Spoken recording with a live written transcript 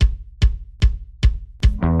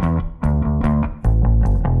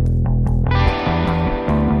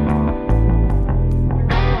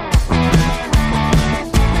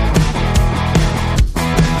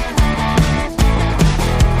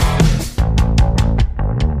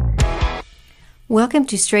Welcome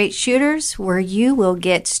to Straight Shooters, where you will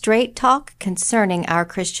get straight talk concerning our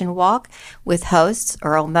Christian walk with hosts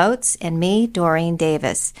Earl Moats and me, Doreen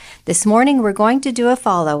Davis. This morning we're going to do a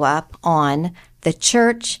follow-up on the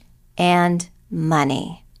church and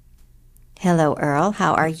money. Hello, Earl.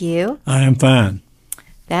 How are you? I am fine.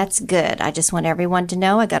 That's good. I just want everyone to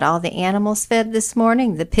know I got all the animals fed this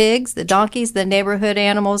morning, the pigs, the donkeys, the neighborhood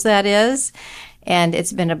animals, that is, and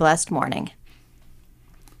it's been a blessed morning.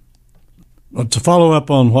 Well, to follow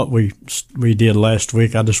up on what we did last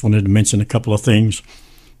week, I just wanted to mention a couple of things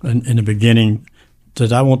in the beginning.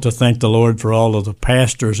 That I want to thank the Lord for all of the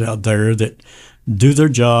pastors out there that do their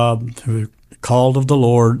job, who are called of the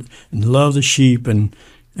Lord and love the sheep and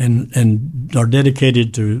are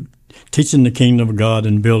dedicated to teaching the kingdom of God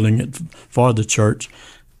and building it for the church.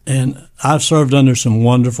 And I've served under some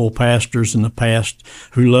wonderful pastors in the past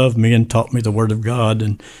who loved me and taught me the Word of God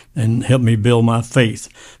and helped me build my faith.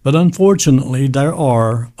 But unfortunately, there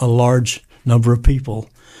are a large number of people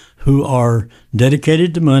who are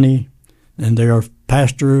dedicated to money, and they are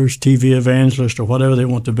pastors, TV evangelists, or whatever they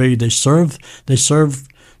want to be. They serve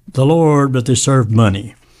the Lord, but they serve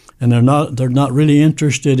money. And they're not really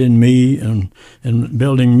interested in me and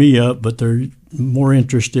building me up, but they're more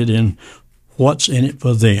interested in what's in it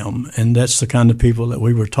for them. And that's the kind of people that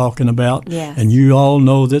we were talking about. Yes. And you all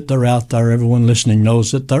know that they're out there. Everyone listening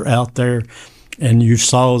knows that they're out there. And you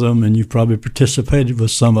saw them, and you probably participated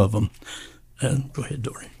with some of them. Go ahead,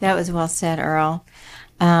 Dory. That was well said, Earl.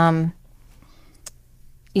 I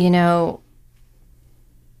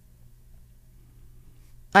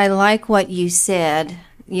like what you said.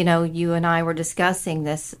 You and I were discussing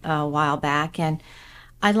this a while back, and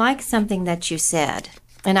I like something that you said.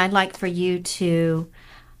 And I'd like for you to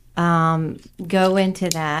go into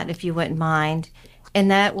that, if you wouldn't mind.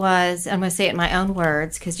 And that was, I'm going to say it in my own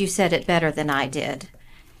words, because you said it better than I did.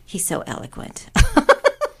 He's so eloquent.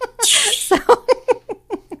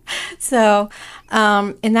 And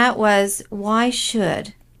that was, why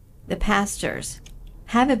should the pastors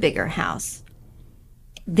have a bigger house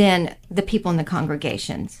than the people in the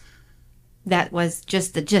congregations? That was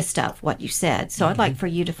just the gist of what you said. So I'd like for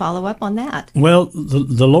you to follow up on that. Well,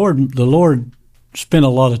 the Lord spent a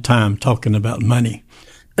lot of time talking about money.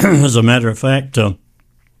 As a matter of fact,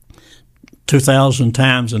 2,000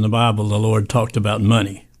 times in the Bible, the Lord talked about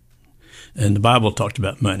money. And the Bible talked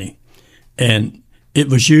about money. And it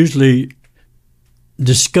was usually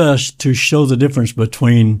discussed to show the difference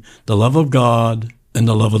between the love of God and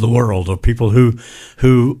the love of the world, or people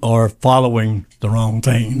who are following the wrong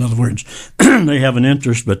thing. In other words, they have an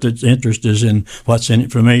interest, but the interest is in what's in it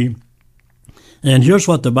for me. And here's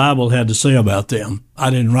what the Bible had to say about them. I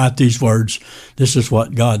didn't write these words. This is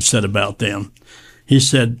what God said about them. He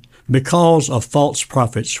said, "Because of false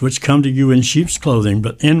prophets, which come to you in sheep's clothing,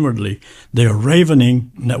 but inwardly they are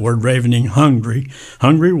ravening," and that word ravening, hungry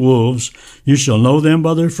wolves, "you shall know them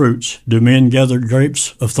by their fruits. Do men gather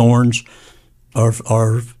grapes of thorns, or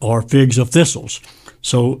figs of thistles?"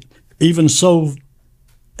 So even so,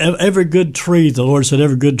 every good tree, the Lord said,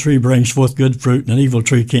 every good tree brings forth good fruit, and an evil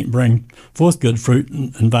tree can't bring forth good fruit,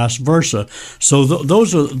 and vice versa. So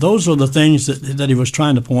those are the things that he was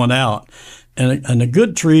trying to point out. And a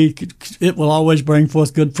good tree, it will always bring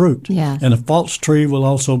forth good fruit. Yeah. And a false tree will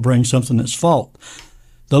also bring something that's false.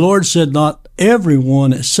 The Lord said, "Not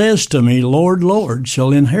everyone that says to me, 'Lord, Lord,'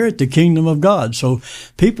 shall inherit the kingdom of God." So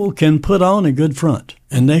people can put on a good front,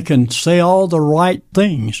 and they can say all the right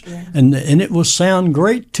things, and it will sound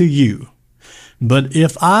great to you. But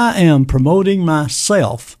if I am promoting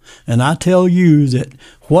myself, and I tell you that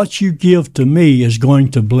what you give to me is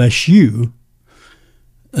going to bless you,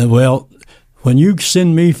 well, when you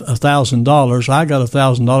send me $1,000, I got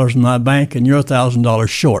 $1,000 in my bank, and you're $1,000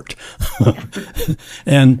 short.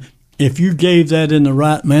 And if you gave that in the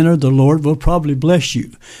right manner, the Lord will probably bless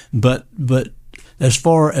you. But as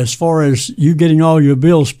far as you getting all your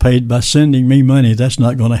bills paid by sending me money, that's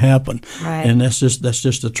not going to happen. Right. And that's just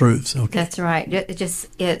the truth. Okay. That's right.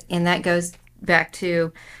 And that goes back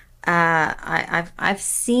to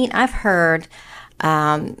I've heard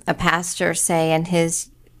a pastor say in his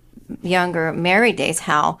younger married days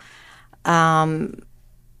how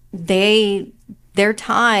they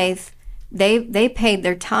paid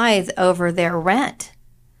their tithe over their rent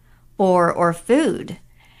or food,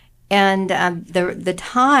 and the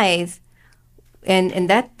tithe, and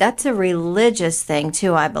that's a religious thing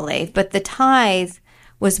too, I believe, but the tithe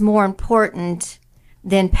was more important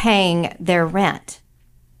than paying their rent.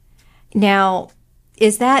 Now,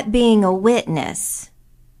 is that being a witness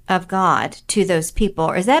of God to those people,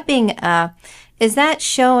 or is that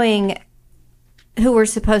showing who are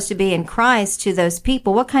supposed to be in Christ to those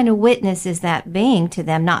people, what kind of witness is that being to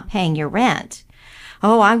them not paying your rent?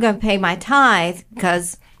 Oh, I'm going to pay my tithe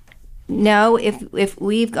because no, if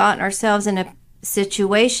we've gotten ourselves in a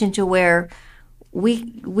situation to where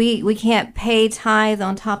we can't pay tithe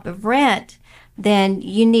on top of rent, then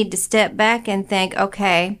you need to step back and think,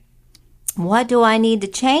 okay, what do I need to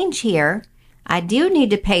change here? I do need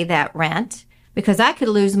to pay that rent because I could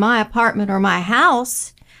lose my apartment or my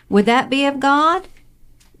house. Would that be of God?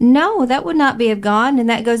 No, that would not be of God. And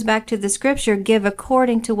that goes back to the scripture, give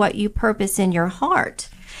according to what you purpose in your heart.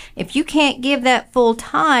 If you can't give that full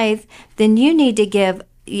tithe, then you need to give,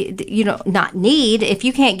 not need. If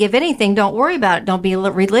you can't give anything, don't worry about it. Don't be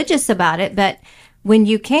religious about it. But when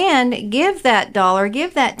you can, give that $1,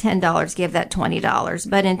 give that $10, give that $20.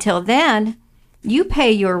 But until then, you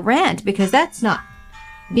pay your rent, because that's not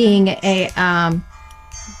being a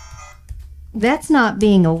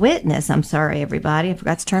witness. I'm sorry, everybody. I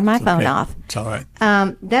forgot to turn my phone off. It's all right.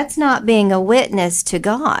 That's not being a witness to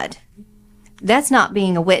God. That's not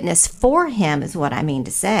being a witness for Him, is what I mean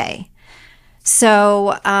to say.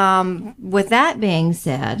 So, with that being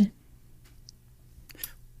said,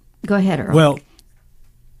 go ahead, Earl. Well,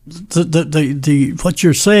 the what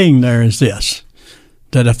you're saying there is this: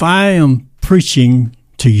 that if I am preaching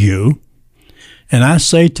to you, and I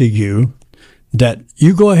say to you that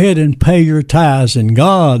you go ahead and pay your tithes, and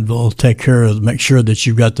God will take care of, make sure that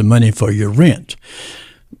you've got the money for your rent.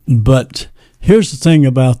 But here's the thing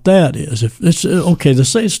about that is, if it's okay,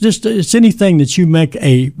 it's anything that you make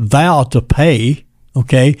a vow to pay.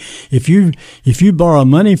 Okay, if you borrow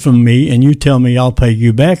money from me and you tell me I'll pay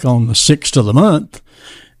you back on the 6th of the month,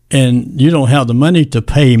 and you don't have the money to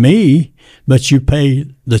pay me, but you pay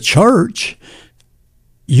the church,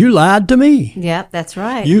 you lied to me. Yep, that's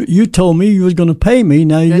right. You told me you was going to pay me.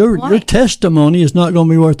 Now your testimony is not going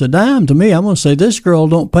to be worth a dime to me. I'm going to say this girl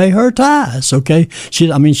don't pay her tithes. Okay, she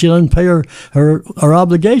doesn't pay her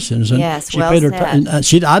obligations. And yes, she well paid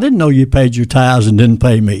said. I didn't know you paid your tithes and didn't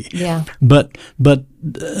pay me. Yeah. But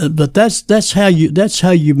that's how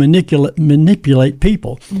you manipulate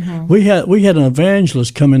people. Mm-hmm. We had an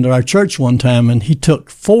evangelist come into our church one time, and he took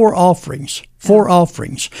four offerings,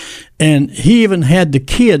 and he even had the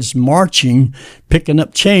kids marching, picking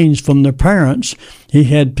up change from their parents. He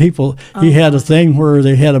had people. He had a thing where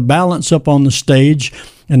they had a balance up on the stage,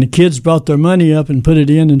 and the kids brought their money up and put it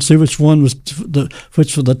in, and see which one was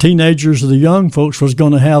which for the teenagers or the young folks was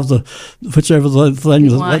going to have whichever the thing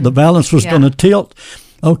the balance was going to tilt.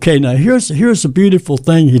 Okay, now here's a beautiful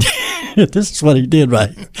thing he did. This is what he did,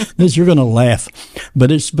 right? You're going to laugh,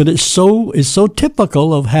 but it's so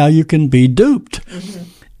typical of how you can be duped. Mm-hmm.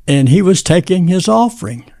 And he was taking his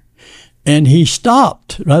offering, and he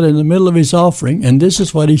stopped right in the middle of his offering, and this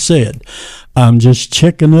is what he said: I'm just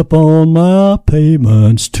checking up on my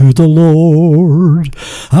payments to the Lord.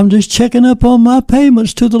 I'm just checking up on my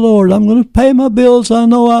payments to the Lord. I'm going to pay my bills I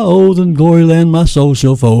know I owe, then glory land my soul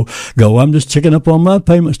shall go. I'm just checking up on my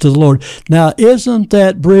payments to the Lord. Now, isn't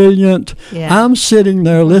that brilliant? Yeah. I'm sitting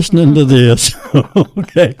there listening to this.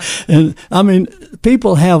 Okay. And I mean,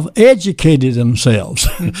 people have educated themselves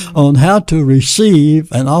on how to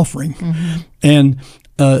receive an offering. Mm-hmm. And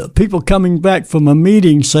people coming back from a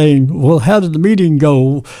meeting saying, well, how did the meeting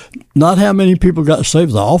go? Not how many people got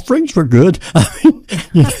saved. The offerings were good. I mean,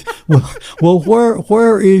 well,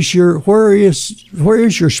 where is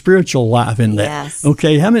your spiritual life in that? Yes.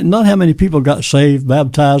 Okay, not how many people got saved,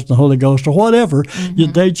 baptized in the Holy Ghost or whatever.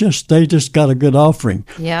 Mm-hmm. They just got a good offering.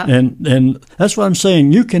 Yeah. And that's what I'm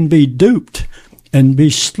saying. You can be duped and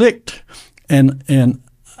be slicked, and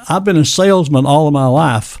I've been a salesman all of my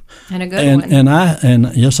life. And a good one.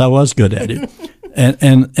 And yes, I was good at it. and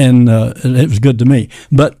it was good to me.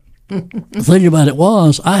 But the thing about it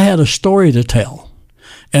was, I had a story to tell.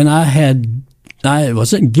 And it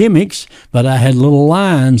wasn't gimmicks, but I had little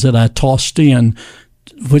lines that I tossed in,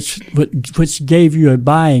 which gave you a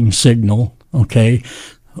buying signal, okay?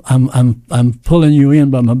 I'm pulling you in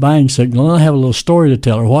by my buying signal, and I have a little story to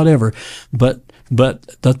tell or whatever. But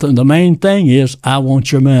the main thing is, I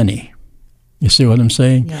want your money. You see what I'm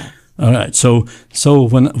saying? Yeah. All right. So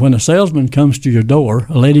when a salesman comes to your door,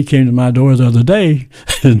 a lady came to my door the other day,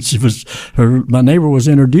 and my neighbor was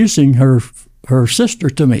introducing her sister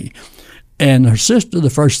to me, and her sister, the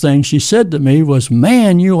first thing she said to me was,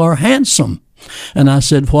 "Man, you are handsome," and I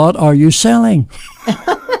said, "What are you selling?"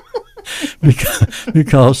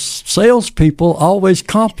 because salespeople always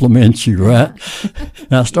compliment you, right?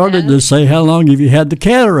 And I started to say, how long have you had the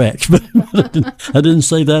cataracts? But I didn't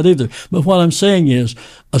say that either. But what I'm saying is,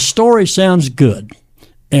 a story sounds good.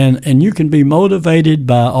 and you can be motivated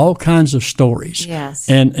by all kinds of stories. Yes.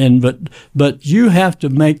 But you have to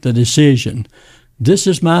make the decision. This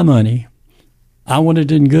is my money. I want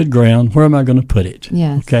it in good ground. Where am I going to put it?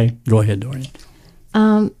 Yes. Okay, go ahead, Dorian.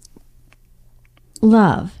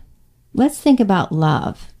 Love. Let's think about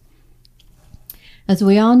love. As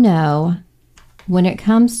we all know, when it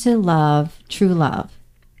comes to love, true love,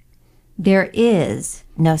 there is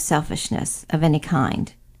no selfishness of any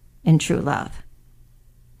kind in true love.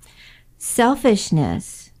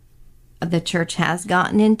 Selfishness, the church has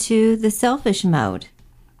gotten into the selfish mode.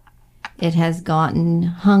 It has gotten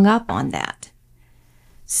hung up on that.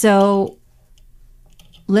 So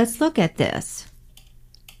let's look at this.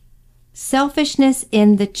 Selfishness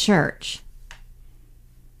in the church.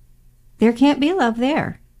 There can't be love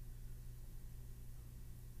there.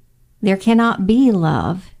 There cannot be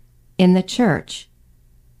love in the church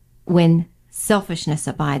when selfishness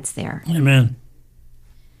abides there. Amen.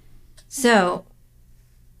 So,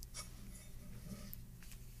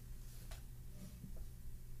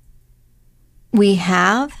 we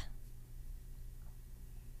have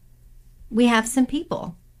some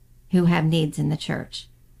people who have needs in the church.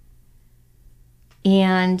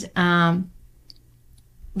 And let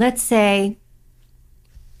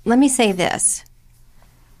me say this.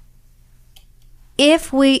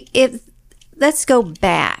 If let's go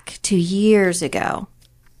back to years ago.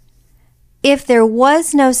 If there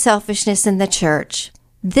was no selfishness in the church,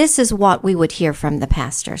 this is what we would hear from the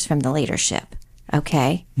pastors, from the leadership.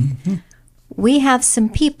 Okay? Mm-hmm. We have some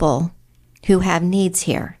people who have needs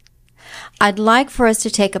here. I'd like for us to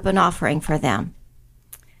take up an offering for them.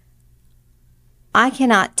 I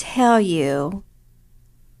cannot tell you,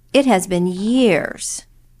 it has been years.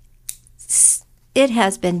 It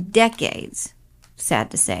has been decades, sad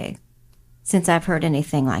to say, since I've heard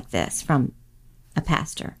anything like this from a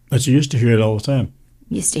pastor. But you used to hear it all the time.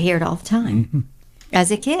 Used to hear it all the time, mm-hmm.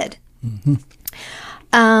 as a kid. Mm-hmm.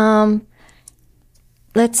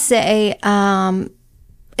 Let's say, and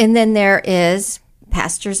then there is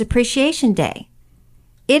Pastor's Appreciation Day.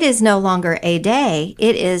 It is no longer a day,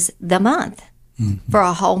 it is the month, mm-hmm. for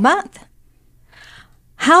a whole month.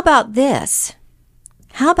 How about this?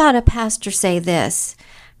 How about a pastor say this?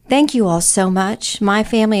 Thank you all so much. My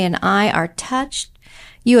family and I are touched.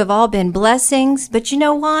 You have all been blessings, but you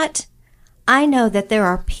know what? I know that there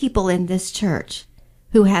are people in this church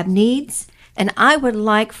who have needs, and I would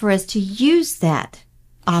like for us to use that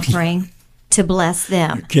offering to bless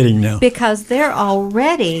them. You're kidding now. Because they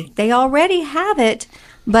already have it,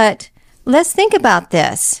 but let's think about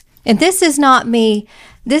this. And this is not me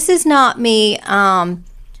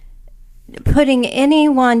putting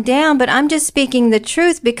anyone down, but I'm just speaking the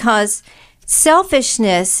truth because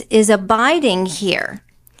selfishness is abiding here.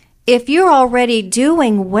 If you're already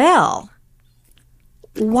doing well,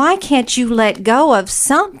 why can't you let go of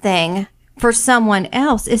something for someone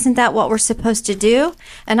else? Isn't that what we're supposed to do?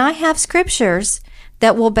 And I have scriptures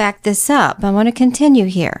that will back this up. I want to continue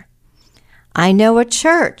here. I know a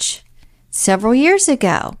church several years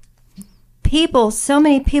ago. So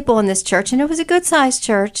many people in this church, and it was a good-sized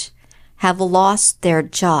church, have lost their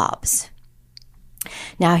jobs.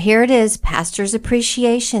 Now here it is, Pastor's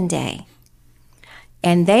Appreciation Day.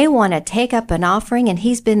 And they want to take up an offering, and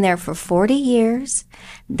he's been there for 40 years.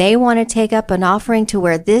 They want to take up an offering to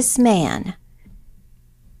where this man,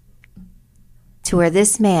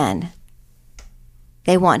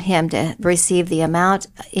 they want him to receive the amount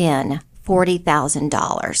in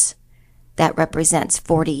 $40,000. That represents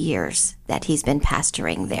 40 years that he's been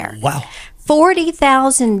pastoring there. Wow.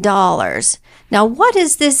 $40,000. Now, what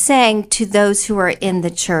is this saying to those who are in the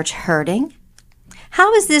church hurting?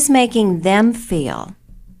 How is this making them feel?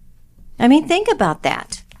 I mean, think about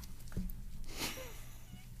that.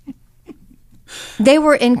 They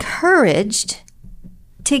were encouraged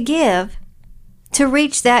to give to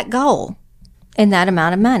reach that goal and that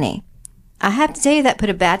amount of money. I have to tell you, that put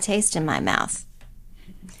a bad taste in my mouth.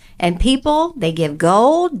 And people, they give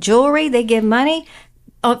gold, jewelry, they give money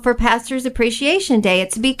for Pastor's Appreciation Day.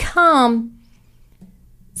 It's become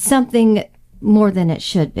something more than it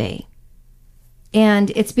should be.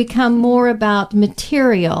 And it's become more about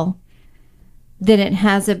material than it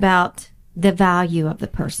has about the value of the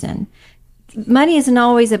person. Money isn't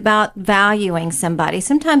always about valuing somebody.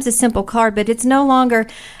 Sometimes a simple card, but it's no longer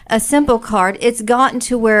a simple card. It's gotten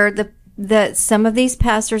to where some of these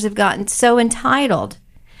pastors have gotten so entitled.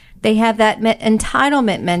 They have that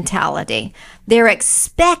entitlement mentality. They're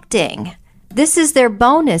expecting, this is their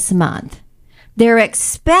bonus month. They're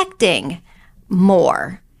expecting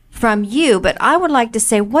more from you. But I would like to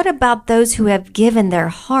say, what about those who have given their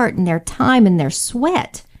heart and their time and their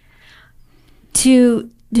sweat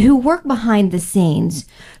to who work behind the scenes,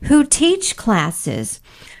 who teach classes,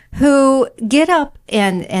 who get up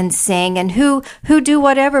and sing, and who do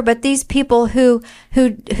whatever. But these people who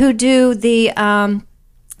do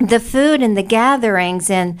the food and the gatherings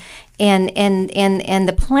and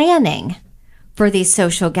the planning for these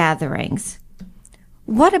social gatherings.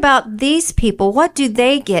 What about these people? What do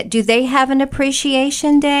they get? Do they have an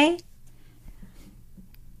appreciation day?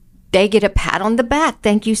 They get a pat on the back.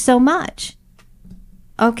 Thank you so much.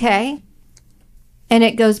 Okay. And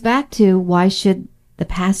it goes back to, why should the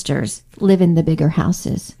pastors live in the bigger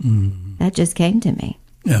houses? That just came to me.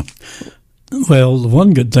 Yeah. Well, the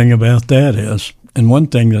one good thing about that is, and one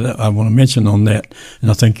thing that I want to mention on that,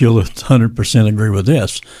 and I think you'll 100% agree with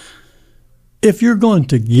this, if you're going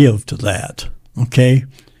to give to that, okay,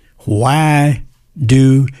 why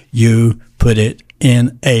do you put it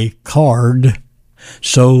in a card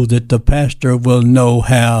so that the pastor will know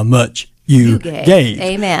how much you gave?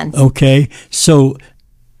 Amen. Okay, so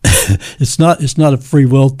it's not a free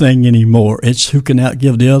will thing anymore. It's who can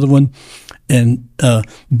outgive the other one, and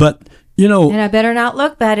but you know. And I better not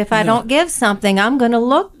look bad. If I don't give something, I'm going to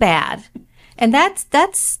look bad, and that's.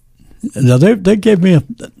 Now they gave me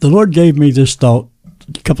the Lord gave me this thought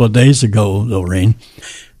a couple of days ago, Lorraine,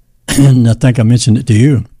 and I think I mentioned it to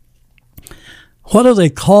you. What do they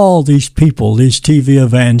call these people, these TV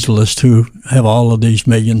evangelists who have all of these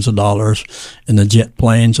millions of dollars in the jet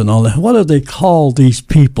planes and all that? What do they call these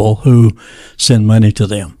people who send money to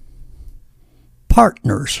them?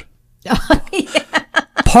 Partners. Oh, yeah.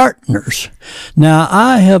 Partners. Now,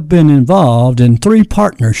 I have been involved in 3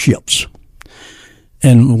 partnerships,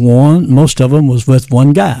 and most of them was with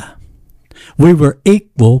one guy. We were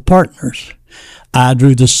equal partners. I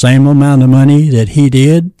drew the same amount of money that he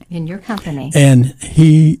did. In your company. And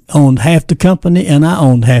he owned half the company, and I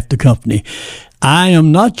owned half the company. I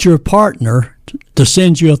am not your partner to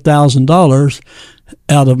send you $1,000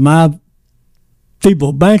 out of my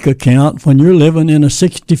feeble bank account when you're living in about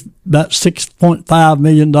 $6.5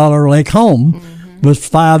 million lake home with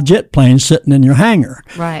 5 jet planes sitting in your hangar.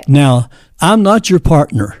 Right. Now, I'm not your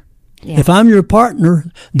partner. Yeah. If I'm your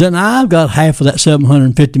partner, then I've got half of that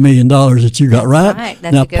 $750 million that you got, right?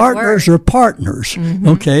 That's now, a good partners word. are partners,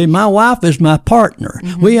 okay? My wife is my partner.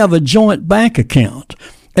 We have a joint bank account.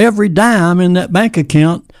 Every dime in that bank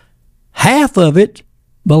account, half of it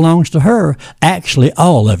belongs to her. Actually,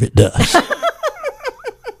 all of it does.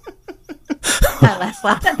 That's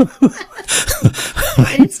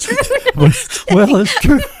it's true. Well, it's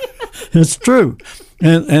true. It's true.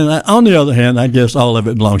 And on the other hand, I guess all of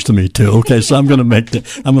it belongs to me too. Okay, so I'm going to make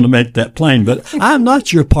that plain. But I'm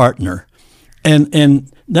not your partner,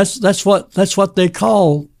 and that's what they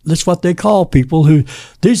call people who,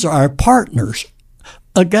 these are our partners.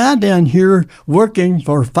 A guy down here working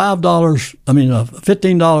for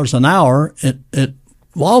 $15 an hour at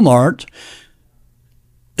Walmart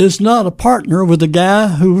is not a partner with a guy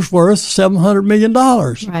who's worth $700 million.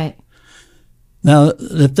 Right. Now,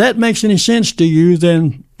 if that makes any sense to you,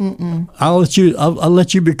 then I'll let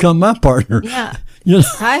you become my partner. Yeah, you know?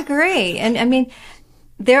 I agree. And I mean,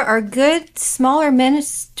 there are good smaller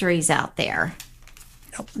ministries out there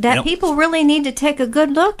that people really need to take a good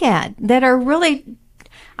look at. That are really,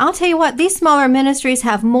 I'll tell you what, these smaller ministries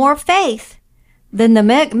have more faith than the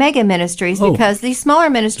mega ministries, because these smaller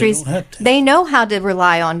ministries, they know how to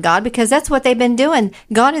rely on God, because that's what they've been doing.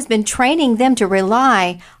 God has been training them to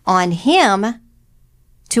rely on Him,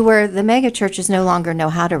 to where the mega churches no longer know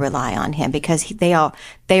how to rely on Him, because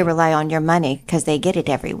they rely on your money because they get it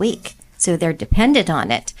every week. So they're dependent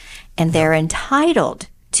on it, and they're entitled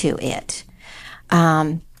to it.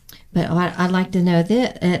 But I'd like to know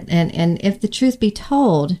this, and if the truth be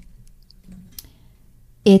told,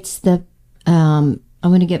 it's the I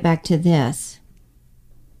want to get back to this.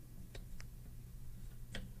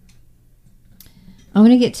 I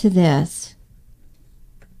want to get to this.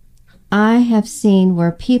 I have seen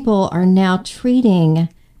where people are now treating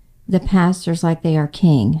the pastors like they are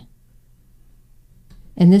king.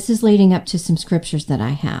 And this is leading up to some scriptures that I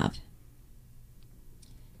have.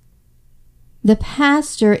 The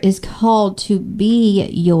pastor is called to be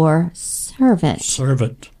your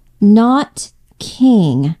servant. Not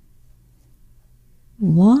king.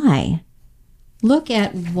 Why? Look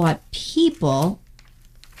at what people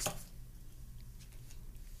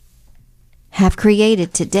have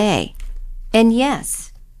created today. And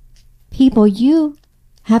yes, people, you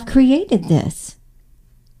have created this,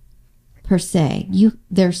 per se.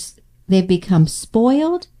 They've become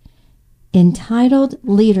spoiled, entitled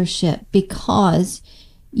leadership because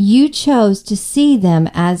you chose to see them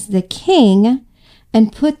as the king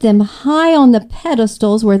and put them high on the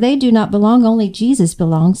pedestals where they do not belong. Only Jesus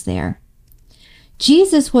belongs there.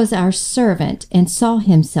 Jesus was our servant and saw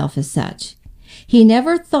himself as such. He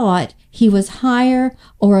never thought he was higher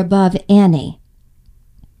or above any.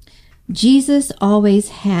 Jesus always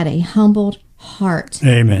had a humbled heart.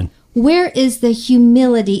 Amen. Where is the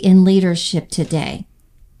humility in leadership today?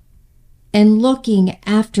 And looking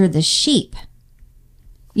after the sheep.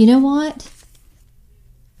 You know what?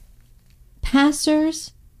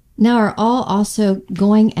 Pastors now are all also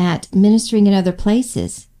going at ministering in other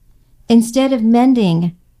places instead of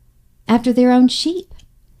mending after their own sheep.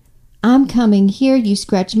 I'm coming here, you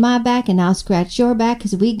scratch my back and I'll scratch your back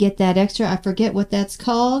because we get that extra, I forget what that's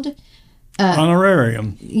called.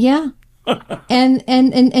 Honorarium. Yeah.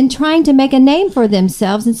 and trying to make a name for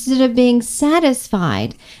themselves instead of being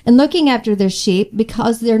satisfied and looking after their sheep,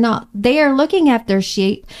 because they are looking after their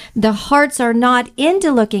sheep. The hearts are not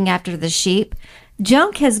into looking after the sheep.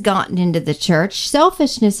 Junk has gotten into the church.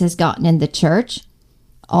 Selfishness has gotten in the church.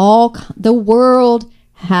 The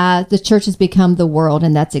church has become the world,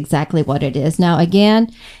 and that's exactly what it is. Now,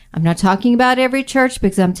 again, I'm not talking about every church,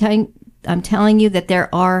 because I'm telling you that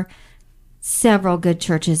there are several good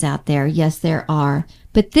churches out there. Yes, there are.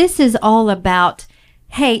 But this is all about,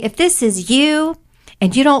 hey, if this is you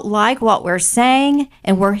and you don't like what we're saying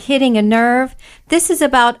and we're hitting a nerve, this is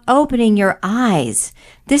about opening your eyes.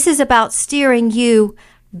 This is about steering you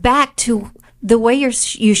back to the way you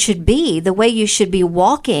should be, the way you should be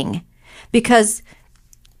walking, because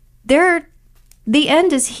the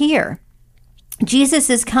end is here. Jesus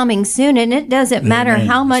is coming soon, and it doesn't matter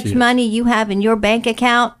how much money you have in your bank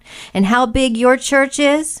account and how big your church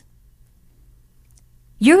is.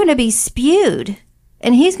 You're going to be spewed,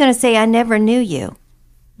 and he's going to say, I never knew you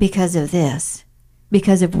because of this,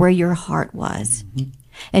 because of where your heart was. Mm-hmm.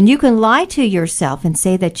 And you can lie to yourself and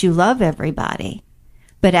say that you love everybody,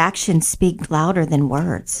 but actions speak louder than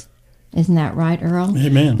words. Isn't that right, Earl?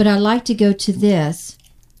 Amen. But I'd like to go to this.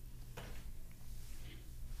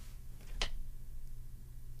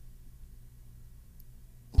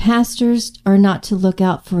 Pastors are not to look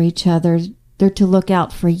out for each other. They're to look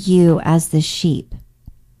out for you as the sheep.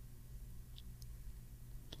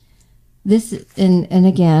 This, and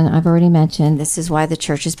again, I've already mentioned, this is why the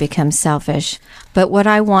church has become selfish. But what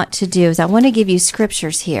I want to do is I want to give you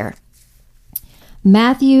scriptures here.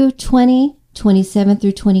 Matthew 20:27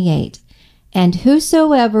 through 28. And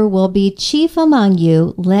whosoever will be chief among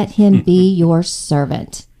you, let him be your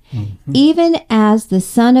servant. Mm-hmm. Even as the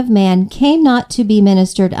Son of Man came not to be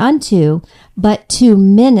ministered unto, but to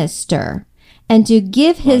minister, and to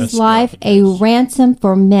give his life a ransom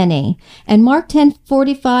for many. And Mark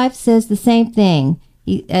 10:45 says the same thing.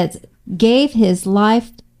 He gave his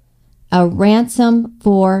life a ransom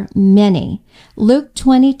for many. Luke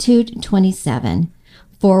 22:27.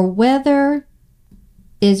 For whether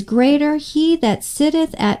is greater he that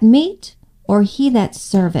sitteth at meat, or he that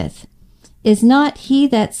serveth? Is not he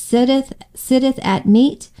that sitteth at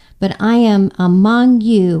meat, but I am among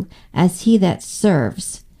you as he that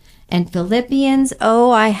serves. And Philippians,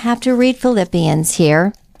 I have to read Philippians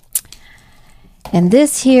here. And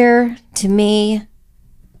this here, to me,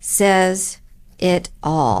 says it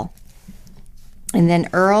all. And then,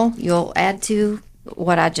 Earl, you'll add to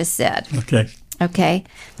what I just said. Okay.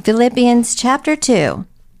 Philippians chapter 2.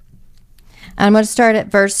 I'm going to start at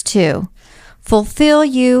verse 2. Fulfill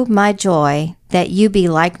you my joy, that you be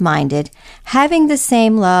like-minded, having the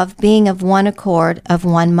same love, being of one accord, of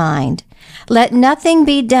one mind. Let nothing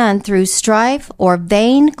be done through strife or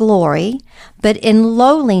vain glory, but in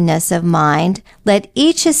lowliness of mind, let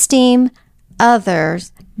each esteem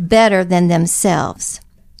others better than themselves.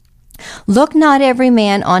 Look not every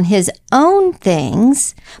man on his own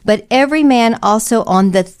things, but every man also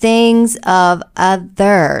on the things of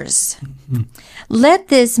others. Mm-hmm. Let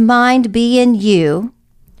this mind be in you,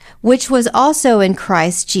 which was also in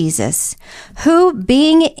Christ Jesus, who,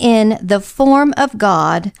 being in the form of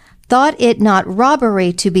God, thought it not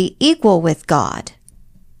robbery to be equal with God.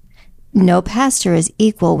 No pastor is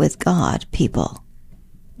equal with God, people.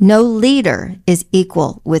 No leader is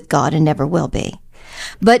equal with God and never will be.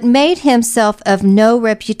 But made himself of no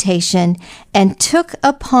reputation, and took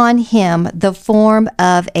upon him the form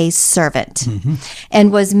of a servant, mm-hmm.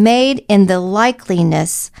 and was made in the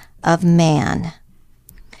likeness of man.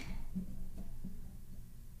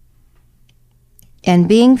 And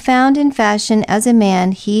being found in fashion as a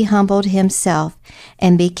man, he humbled himself,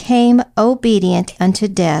 and became obedient unto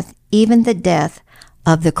death, even the death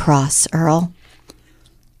of the cross. Earl?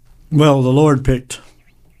 Well, the Lord picked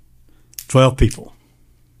 12 people.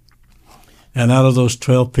 And out of those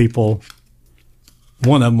 12 people,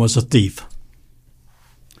 one of them was a thief.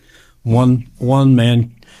 One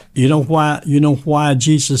man. You know why? You know why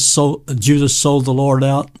Judas sold the Lord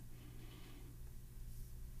out?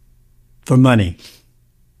 For money.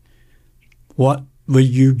 What will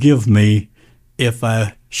you give me if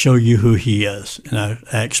I show you who he is and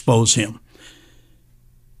I expose him?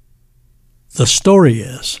 The story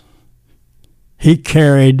is, he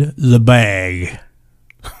carried the bag.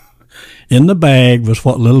 In the bag was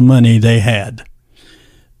what little money they had.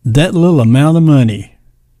 That little amount of money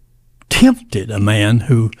tempted a man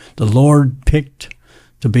who the Lord picked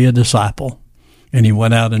to be a disciple, and he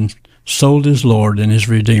went out and sold his Lord and his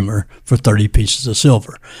Redeemer for 30 pieces of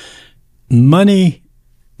silver. Money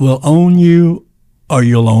will own you or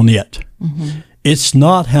you'll own it. Mm-hmm. It's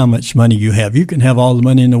not how much money you have. You can have all the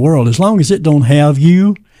money in the world. As long as it don't have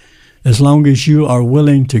you, as long as you are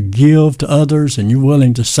willing to give to others and you're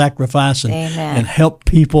willing to sacrifice and help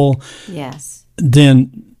people, yes,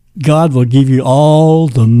 then God will give you all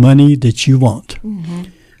the money that you want. Mm-hmm.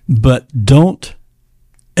 But don't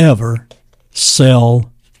ever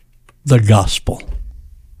sell the gospel.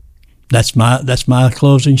 That's my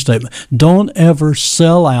closing statement. Don't ever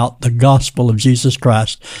sell out the gospel of Jesus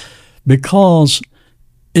Christ, because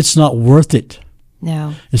it's not worth it.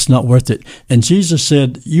 No. It's not worth it. And Jesus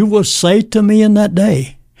said, you will say to me in that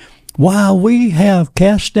day, why, we have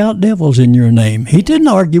cast out devils in your name. He didn't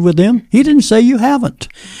argue with them. He didn't say you haven't.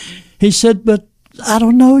 He said, but I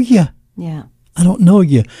don't know you. Yeah. I don't know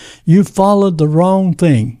you. You followed the wrong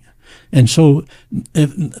thing. And so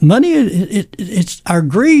if money, it's our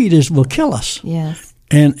greed will kill us. Yes.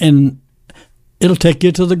 And it'll take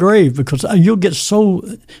you to the grave, because you'll get so,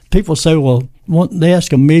 people say, well, they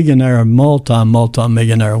asked a millionaire,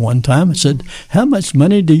 multi-millionaire one time, and said, how much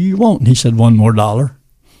money do you want? And he said, $1 more.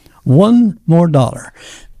 $1 more.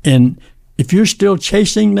 And if you're still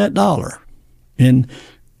chasing that dollar, and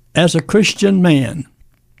as a Christian man,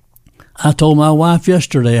 I told my wife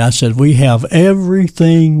yesterday, I said, we have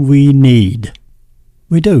everything we need.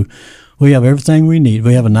 We do. We have everything we need.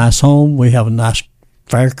 We have a nice home. We have a nice,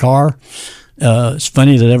 fair car. It's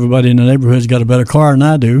funny that everybody in the neighborhood's got a better car than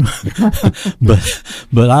I do,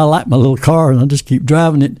 but I like my little car, and I just keep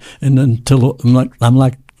driving it, and then until I'm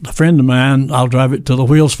like a friend of mine, I'll drive it till the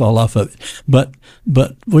wheels fall off of it.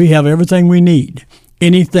 But we have everything we need.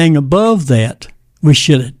 Anything above that, we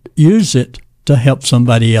should use it to help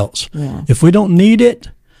somebody else. Yeah. If we don't need it,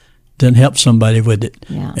 then help somebody with it.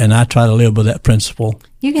 Yeah. And I try to live by that principle.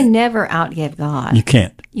 You can never outgive God. You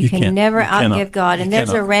can't. You can never outgive God. And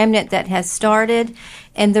there's a remnant that has started,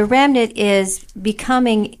 and the remnant is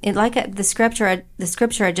becoming, like the scripture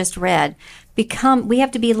I just read, we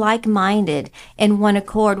have to be like-minded in one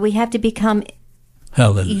accord. We have to become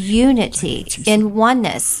unity in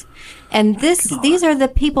oneness. And these are the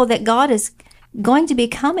people that God is going to be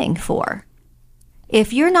coming for.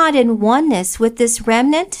 If you're not in oneness with this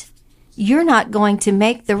remnant, you're not going to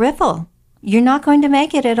make the ripple. You're not going to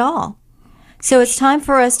make it at all. So it's time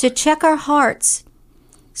for us to check our hearts,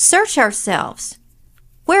 search ourselves.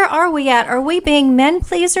 Where are we at? Are we being men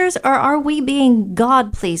pleasers, or are we being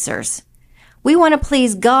God pleasers? We want to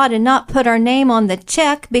please God and not put our name on the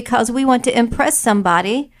check because we want to impress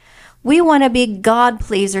somebody. We want to be God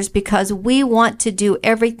pleasers because we want to do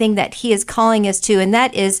everything that He is calling us to, and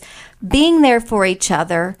that is being there for each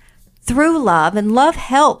other through love, and love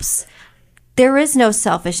helps. There is no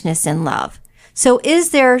selfishness in love. So is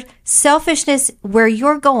there selfishness where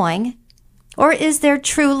you're going, or is there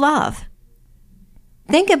true love?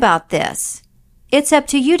 Think about this. It's up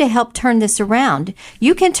to you to help turn this around.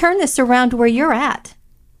 You can turn this around where you're at,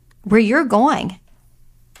 where you're going.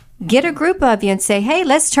 Get a group of you and say, hey,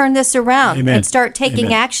 let's turn this around. Amen. And start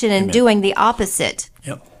taking action and doing the opposite.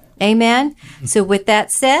 Yep. Amen. So with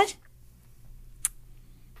that said,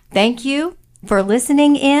 thank you for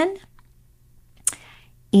listening in.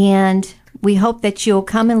 And we hope that you'll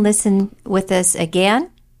come and listen with us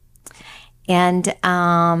again. And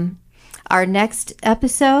our next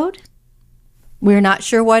episode, we're not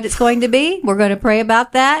sure what it's going to be. We're going to pray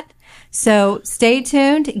about that. So stay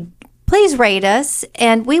tuned. Please rate us,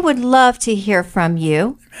 and we would love to hear from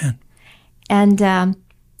you. Amen. And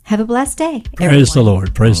have a blessed day. Praise the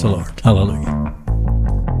Lord. Praise the Lord. Hallelujah.